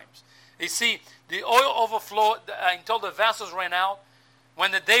many times. You see, the oil overflowed until the vessels ran out.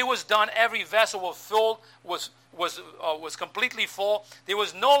 When the day was done, every vessel was filled, was completely full. There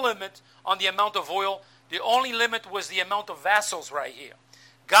was no limit on the amount of oil. The only limit was the amount of vessels right here.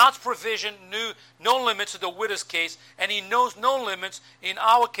 God's provision knew no limits to the widow's case, and He knows no limits in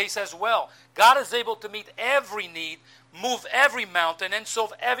our case as well. God is able to meet every need, move every mountain, and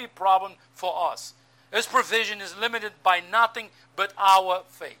solve every problem for us. His provision is limited by nothing but our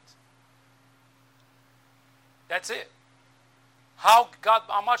faith. That's it. How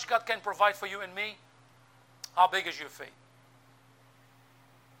much God can provide for you and me? How big is your faith?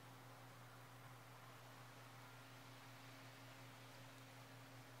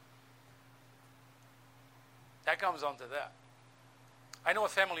 That comes down to that. I know a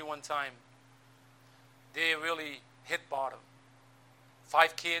family one time, they really hit bottom.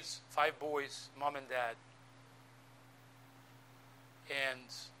 5 kids, 5 boys, mom and dad. And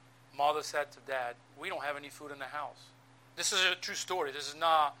mother said to dad, We don't have any food in the house. This is a true story. This is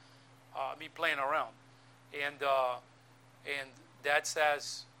not me playing around. And dad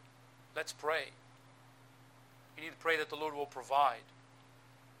says, Let's pray. You need to pray that the Lord will provide.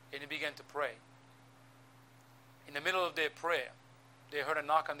 And he began to pray. In the middle of their prayer, they heard a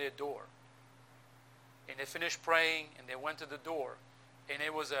knock on their door. And they finished praying, and they went to the door. And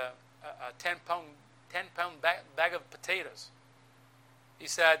it was a 10-pound bag of potatoes. He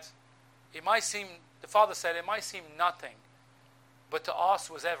said, the father said, it might seem nothing, but to us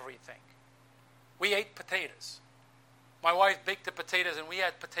was everything. We ate potatoes. My wife baked the potatoes, and we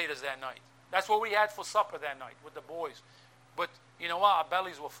had potatoes that night. That's what we had for supper that night with the boys. But you know what? Our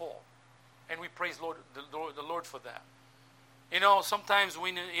bellies were full. And we praise the Lord for that. You know, sometimes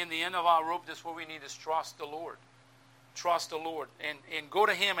in the end of our rope, this is what we need is trust the Lord. Trust the Lord. And go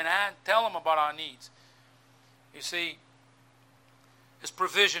to Him and tell Him about our needs. You see, His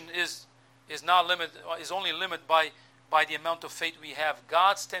provision is only limited by the amount of faith we have.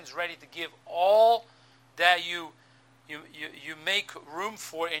 God stands ready to give all that you make room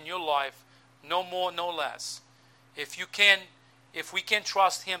for in your life, no more, no less. If we can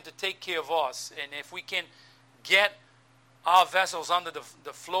trust Him to take care of us, and if we can get our vessels under the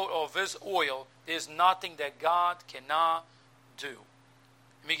float of His oil, there's nothing that God cannot do.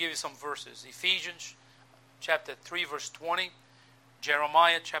 Let me give you some verses. Ephesians chapter 3 verse 20,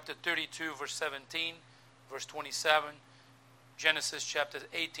 Jeremiah chapter 32 verse 17, verse 27, Genesis chapter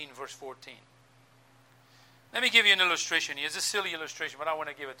 18 verse 14. Let me give you an illustration here. It's a silly illustration, but I want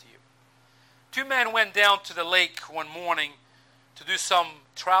to give it to you. 2 men went down to the lake one morning to do some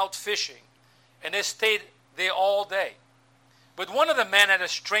trout fishing, and they stayed there all day. But one of the men had a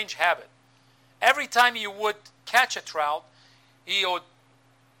strange habit. Every time he would catch a trout, he would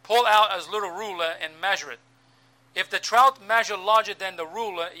pull out his little ruler and measure it. If the trout measured larger than the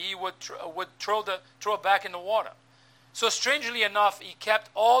ruler, he would throw it back in the water. So strangely enough, he kept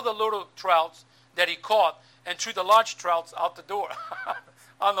all the little trouts that he caught and threw the large trouts out the door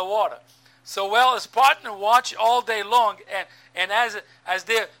on the water. So his partner watched all day long, and as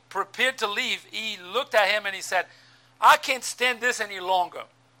they prepared to leave, he looked at him and he said, I can't stand this any longer.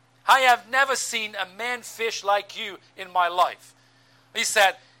 I have never seen a man fish like you in my life. He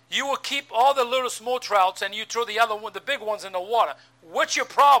said, you will keep all the little small trouts and you throw the big ones in the water. What's your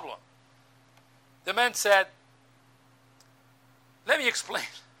problem? The man said, let me explain.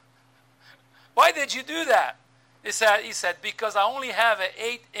 Why did you do that? He said, because I only have an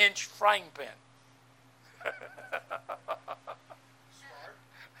 8-inch frying pan.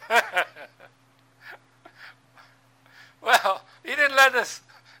 Well, he didn't let us.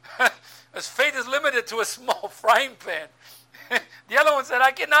 His faith is limited to a small frying pan. The other one said,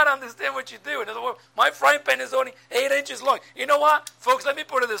 I cannot understand what you do. In other words, my frying pan is only 8 inches long. You know what? Folks, let me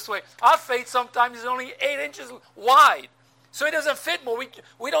put it this way. Our faith sometimes is only 8 inches wide. So it doesn't fit more.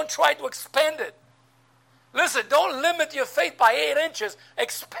 We don't try to expand it. Listen, don't limit your faith by 8 inches.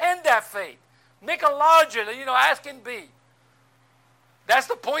 Expand that faith. Make it larger, as can be. That's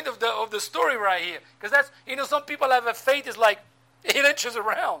the point of the story right here. Because that's, some people have a faith is like 8 inches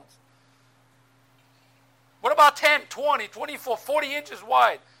around. What about 10, 20, 24, 40 inches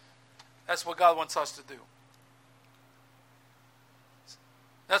wide? That's what God wants us to do.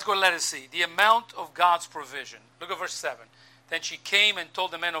 Let's go let us see. The amount of God's provision. Look at verse 7. Then she came and told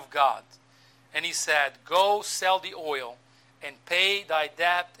the man of God. And he said, go sell the oil and pay thy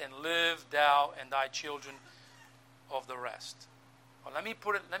debt and live thou and thy children of the rest. Well, let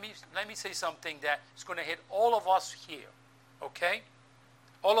me say something that is going to hit all of us here. Okay?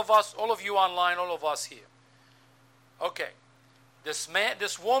 All of us, all of you online, all of us here. Okay. This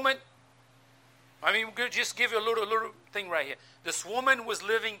woman, we're going to just give you a little thing right here. This woman was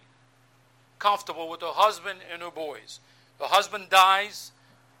living comfortable with her husband and her boys. The husband dies.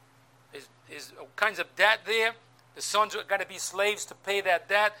 There's all kinds of debt there. The sons are going to be slaves to pay that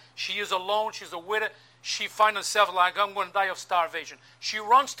debt. She is alone. She's a widow. She finds herself like, I'm going to die of starvation. She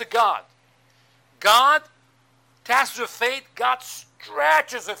runs to God. God tests her faith. God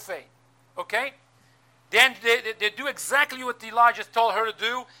stretches her faith. Okay? Then they do exactly what Elijah told her to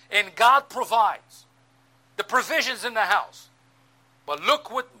do, and God provides. The provision's in the house. But look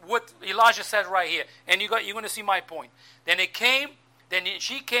what Elijah said right here. And you're going to see my point. Then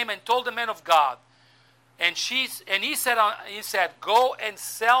she came and told the man of God. And he said, go and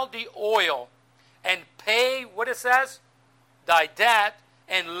sell the oil and pay, what it says, thy debt,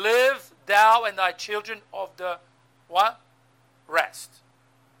 and live thou and thy children of the what? Rest.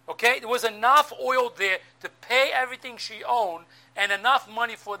 Okay? There was enough oil there to pay everything she owned and enough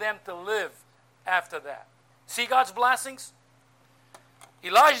money for them to live after that. See God's blessings?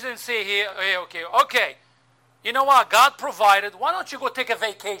 Elijah didn't say here, okay, you know what? God provided. Why don't you go take a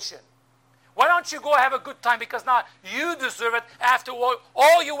vacation? Why don't you go have a good time? Because now you deserve it after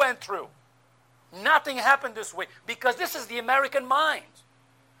all you went through. Nothing happened this way. Because this is the American mind.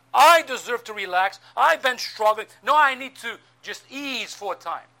 I deserve to relax. I've been struggling. No, I need to just ease for a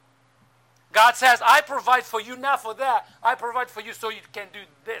time. God says, I provide for you, not for that. I provide for you so you can do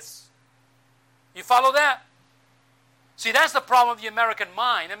this. You follow that? See, that's the problem of the American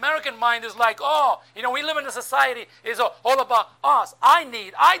mind. The American mind is like, we live in a society, it's all about us.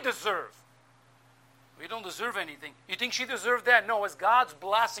 I deserve. We don't deserve anything. You think she deserved that? No, it's God's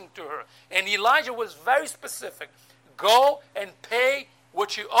blessing to her. And Elijah was very specific. Go and pay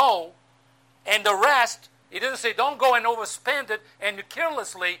what you owe, and the rest, he didn't say don't go and overspend it and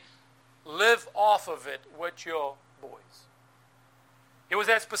carelessly live off of it with your boys. It was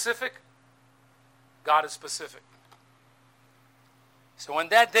that specific? God is specific. So when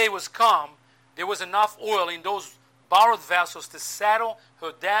that day was come, there was enough oil in those borrowed vessels to settle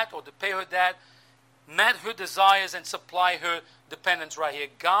her debt or to pay her debt, met her desires and supply her dependence right here.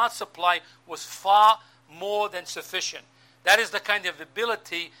 God's supply was far more than sufficient. That is the kind of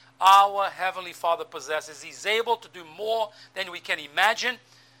ability our Heavenly Father possesses. He's able to do more than we can imagine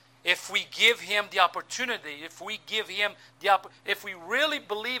if we give Him the opportunity, if we really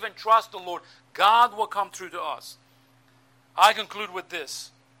believe and trust the Lord, God will come through to us. I conclude with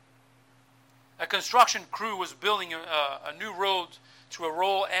this. A construction crew was building a new road to a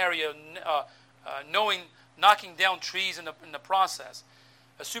rural area, knocking down trees in the process.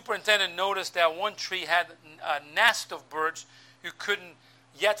 A superintendent noticed that one tree had a nest of birds who couldn't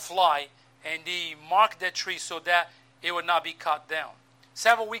yet fly, and he marked that tree so that it would not be cut down.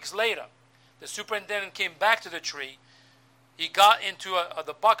 Several weeks later, the superintendent came back to the tree. He got into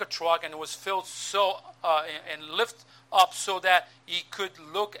the bucket truck, and it was filled and lifted up so that he could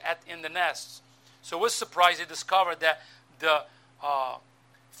look in the nests. So with surprise, he discovered that the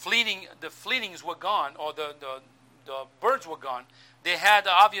fleetings were gone, or the birds were gone. They had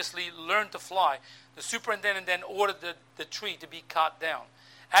obviously learned to fly. The superintendent then ordered the tree to be cut down.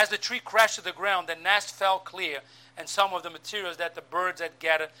 As the tree crashed to the ground, the nest fell clear, and some of the materials that the birds had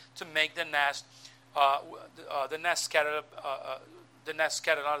gathered to make the nest scattered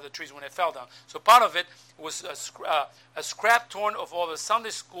out of the trees when it fell down. So part of it was a scrap torn of all the Sunday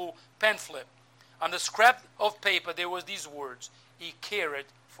school pamphlet. On the scrap of paper, there was these words: "He cared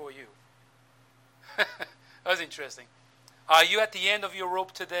for you." That was interesting. Are you at the end of your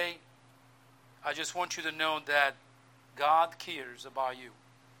rope today? I just want you to know that God cares about you.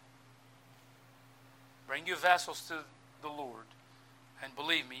 Bring your vessels to the Lord, and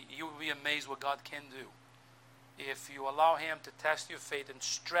believe me, you will be amazed what God can do. If you allow Him to test your faith and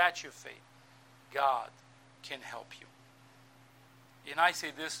stretch your faith, God can help you. And I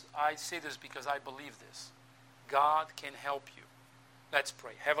say this because I believe this. God can help you. Let's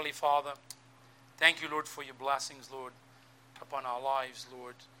pray. Heavenly Father, thank you, Lord, for your blessings, Lord, upon our lives,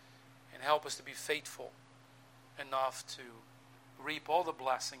 Lord, and help us to be faithful enough to reap all the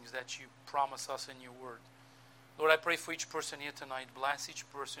blessings that you promise us in your word. Lord, I pray for each person here tonight. Bless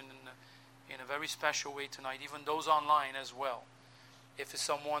each person in a very special way tonight, even those online as well. If it's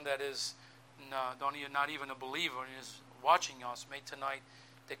someone that is not even a believer and is watching us, may tonight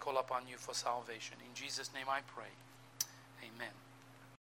they call upon you for salvation. In Jesus' name I pray. Amen.